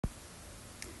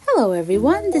Hello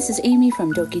everyone, this is Amy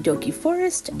from Doki Doki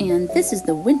Forest, and this is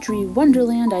the wintry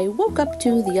wonderland I woke up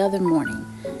to the other morning.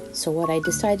 So what I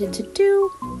decided to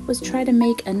do was try to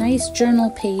make a nice journal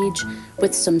page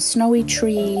with some snowy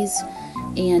trees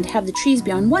and have the trees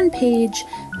be on one page,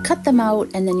 cut them out,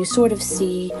 and then you sort of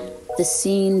see the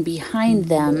scene behind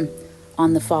them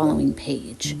on the following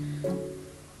page.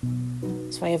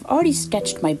 So I have already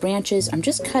sketched my branches. I'm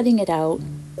just cutting it out.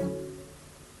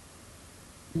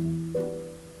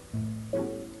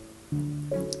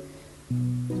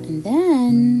 And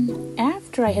then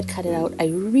after I had cut it out, I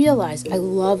realized I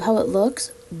love how it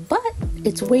looks, but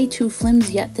it's way too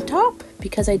flimsy at the top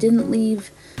because I didn't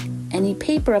leave any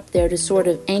paper up there to sort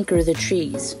of anchor the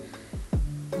trees.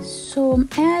 So I'm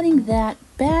adding that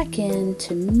back in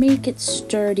to make it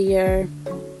sturdier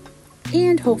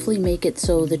and hopefully make it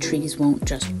so the trees won't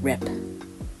just rip.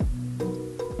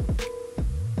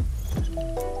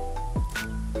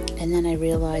 And then I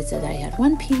realized that I had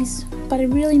one piece, but I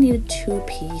really needed two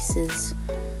pieces.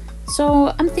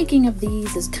 So I'm thinking of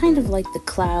these as kind of like the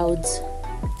clouds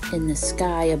in the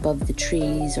sky above the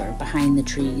trees or behind the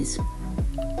trees.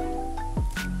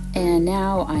 And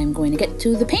now I'm going to get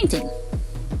to the painting.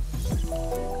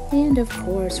 And of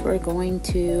course we're going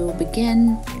to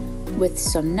begin with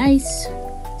some nice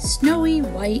snowy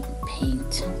white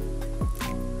paint.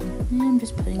 And I'm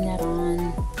just putting that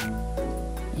on.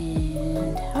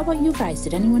 And how about you guys?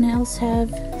 Did anyone else have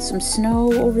some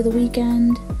snow over the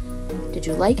weekend? Did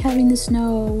you like having the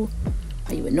snow?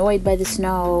 Are you annoyed by the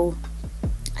snow?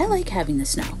 I like having the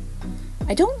snow.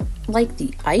 I don't like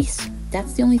the ice.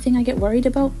 That's the only thing I get worried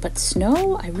about. But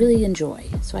snow, I really enjoy.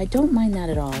 So I don't mind that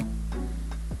at all.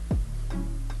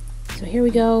 So here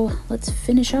we go. Let's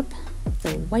finish up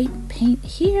the white paint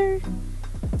here.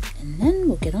 And then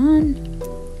we'll get on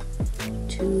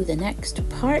to the next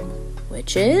part,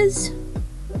 which is,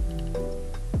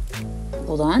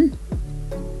 hold on,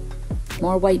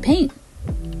 more white paint.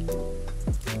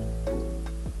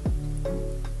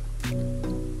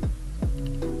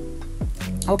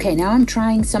 Okay, now I'm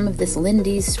trying some of this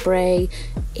Lindy's spray,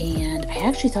 and I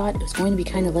actually thought it was going to be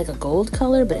kind of like a gold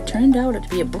color, but it turned out to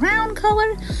be a brown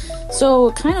color. So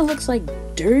it kind of looks like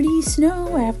dirty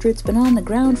snow after it's been on the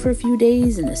ground for a few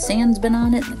days and the sand's been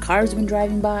on it and the cars have been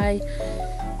driving by.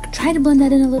 Try to blend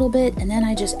that in a little bit, and then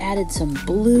I just added some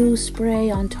blue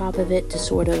spray on top of it to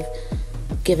sort of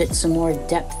give it some more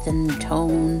depth and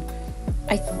tone.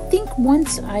 I think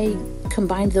once I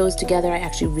combined those together, I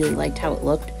actually really liked how it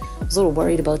looked. I was a little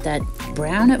worried about that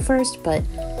brown at first, but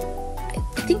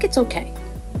I think it's okay.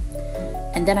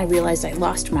 And then I realized I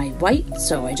lost my white,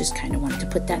 so I just kind of wanted to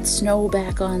put that snow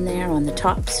back on there on the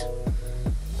tops.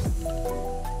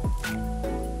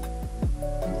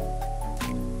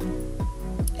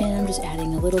 And I'm just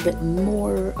adding a little bit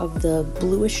more of the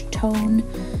bluish tone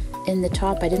in the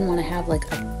top. I didn't want to have like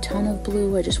a ton of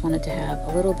blue. I just wanted to have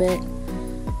a little bit.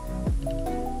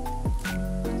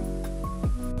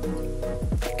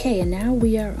 Okay, and now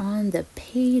we are on the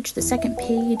page, the second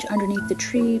page underneath the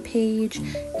tree page,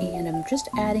 and I'm just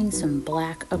adding some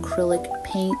black acrylic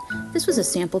paint. This was a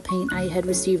sample paint I had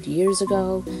received years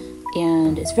ago,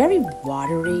 and it's very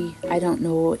watery. I don't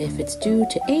know if it's due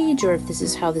to age or if this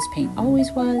is how this paint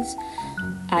always was.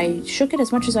 I shook it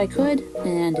as much as I could,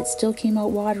 and it still came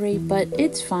out watery, but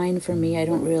it's fine for me. I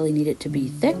don't really need it to be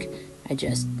thick. I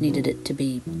just needed it to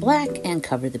be black and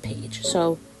cover the page,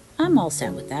 so I'm all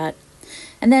set with that.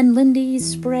 And then Lindy's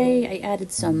spray, I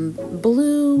added some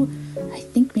blue, I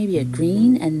think maybe a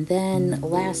green, and then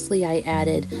lastly I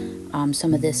added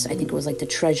some of this, I think it was like the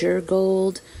treasure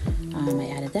gold. I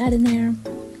added that in there,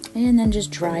 and then just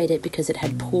dried it because it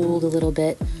had pooled a little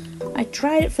bit. I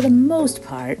dried it for the most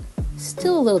part,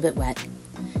 still a little bit wet.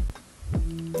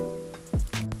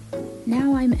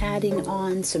 Now I'm adding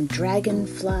on some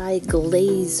Dragonfly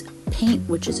Glaze paint,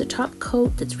 which is a top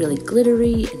coat that's really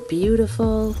glittery and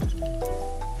beautiful.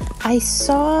 I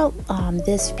saw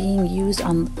this being used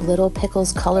on Little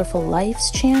Pickle's Colorful Life's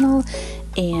channel,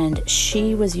 and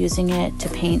she was using it to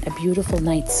paint a beautiful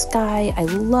night sky. I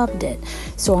loved it.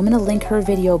 So I'm going to link her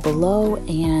video below,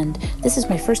 and this is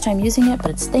my first time using it, but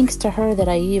it's thanks to her that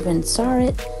I even saw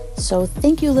it. So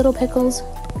thank you, Little Pickles.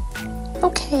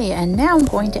 Okay, and now I'm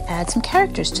going to add some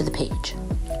characters to the page.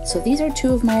 So these are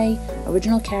two of my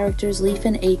original characters, Leaf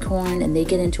and Acorn, and they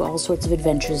get into all sorts of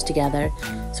adventures together.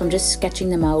 So I'm just sketching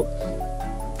them out,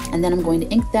 and then I'm going to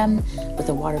ink them with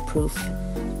a waterproof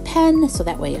pen so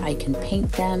that way I can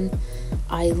paint them.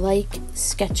 I like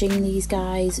sketching these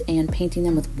guys and painting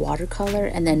them with watercolor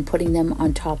and then putting them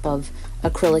on top of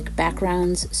acrylic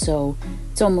backgrounds, so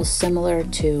it's almost similar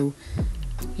to,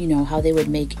 you know, how they would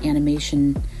make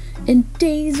animation In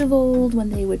days of old,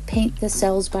 when they would paint the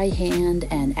cells by hand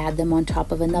and add them on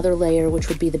top of another layer, which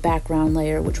would be the background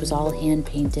layer, which was all hand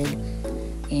painted.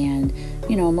 And,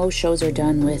 you know, most shows are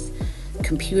done with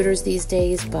computers these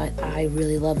days, but I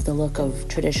really love the look of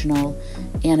traditional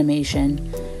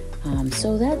animation.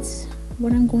 So that's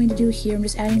what I'm going to do here. I'm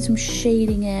just adding some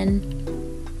shading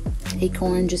in.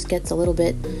 Acorn just gets a little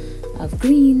bit of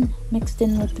green mixed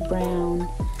in with the brown,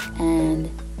 and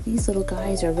these little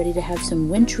guys are ready to have some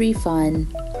wintry fun.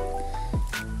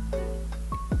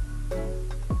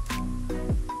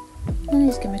 Then I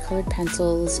just get my colored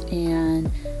pencils and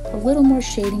a little more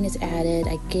shading is added.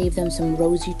 I gave them some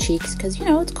rosy cheeks because, you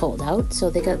know, it's cold out,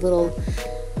 so they got little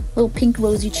pink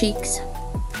rosy cheeks.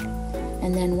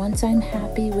 And then once I'm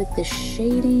happy with the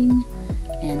shading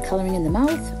and coloring in the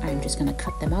mouth, I'm just going to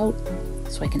cut them out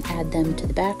so I can add them to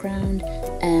the background.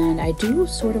 And I do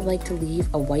sort of like to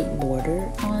leave a white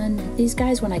border on these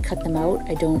guys when I cut them out.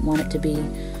 I don't want it to be,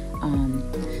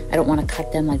 I don't want to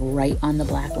cut them like right on the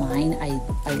black line.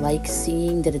 I like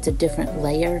seeing that it's a different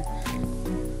layer.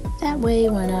 That way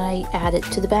when I add it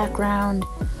to the background,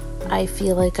 I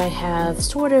feel like I have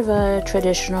sort of a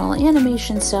traditional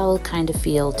animation cell kind of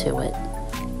feel to it.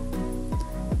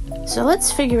 So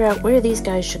let's figure out where these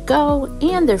guys should go,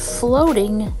 and they're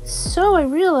floating, so I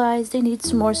realized they need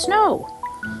some more snow.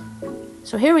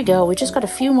 So here we go, we just got a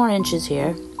few more inches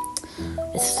here.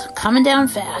 It's coming down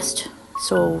fast,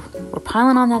 so we're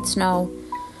piling on that snow,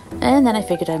 and then I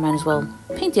figured I might as well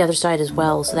paint the other side as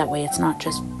well, so that way it's not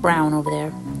just brown over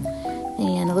there.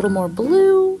 And a little more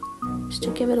blue, just to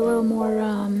give it a little more,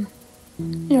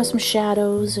 you know, some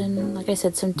shadows and, like I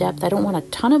said, some depth. I don't want a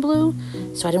ton of blue,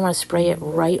 so I didn't want to spray it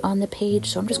right on the page,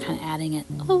 so I'm just kind of adding it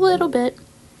a little bit.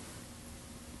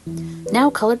 Now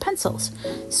colored pencils.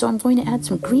 So I'm going to add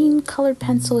some green colored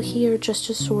pencil here just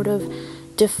to sort of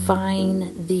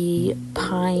define the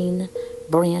pine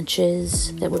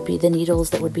branches that would be the needles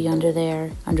that would be under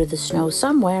there, under the snow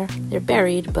somewhere. They're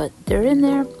buried, but they're in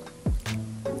there.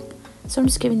 So I'm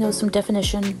just giving those some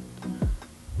definition.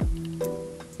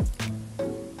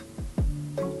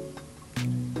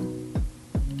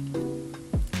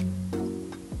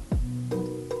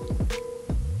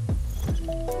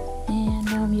 And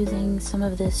now I'm using some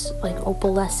of this like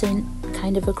opalescent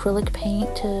kind of acrylic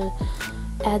paint to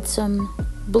add some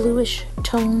bluish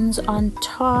tones on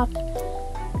top.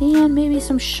 And maybe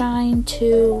some shine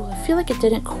too. I feel like it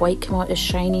didn't quite come out as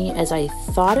shiny as I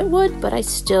thought it would, but I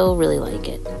still really like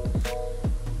it.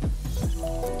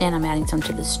 And I'm adding some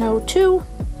to the snow too.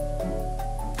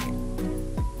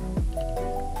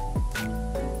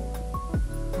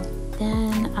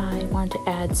 Then I want to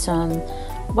add some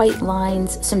white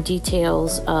lines, some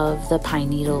details of the pine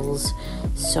needles.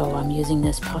 So I'm using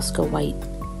this Posca white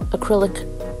acrylic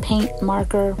paint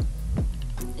marker,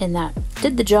 and that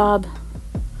did the job.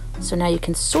 So now you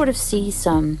can sort of see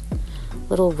some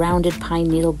little rounded pine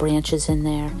needle branches in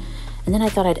there. And then I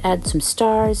thought I'd add some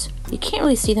stars. You can't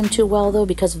really see them too well though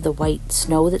because of the white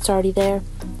snow that's already there.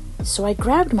 So I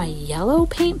grabbed my yellow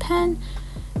paint pen,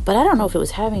 but I don't know if it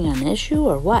was having an issue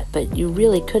or what, but you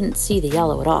really couldn't see the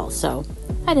yellow at all. So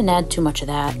I didn't add too much of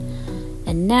that.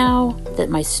 And now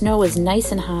that my snow is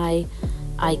nice and high,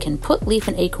 I can put Leaf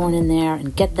and Acorn in there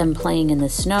and get them playing in the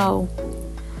snow.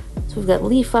 So we've got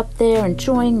Leaf up there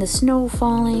enjoying the snow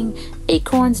falling,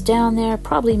 Acorn's down there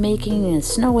probably making a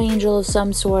snow angel of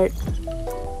some sort.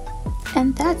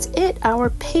 And that's it,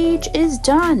 our page is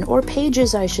done, or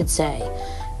pages I should say.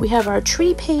 We have our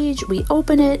tree page, we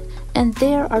open it, and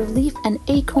there are Leaf and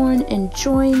Acorn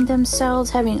enjoying themselves,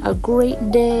 having a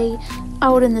great day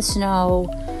out in the snow,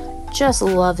 just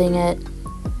loving it.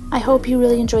 I hope you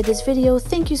really enjoyed this video.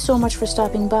 Thank you so much for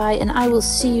stopping by, and I will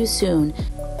see you soon.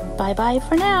 Bye-bye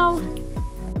for now.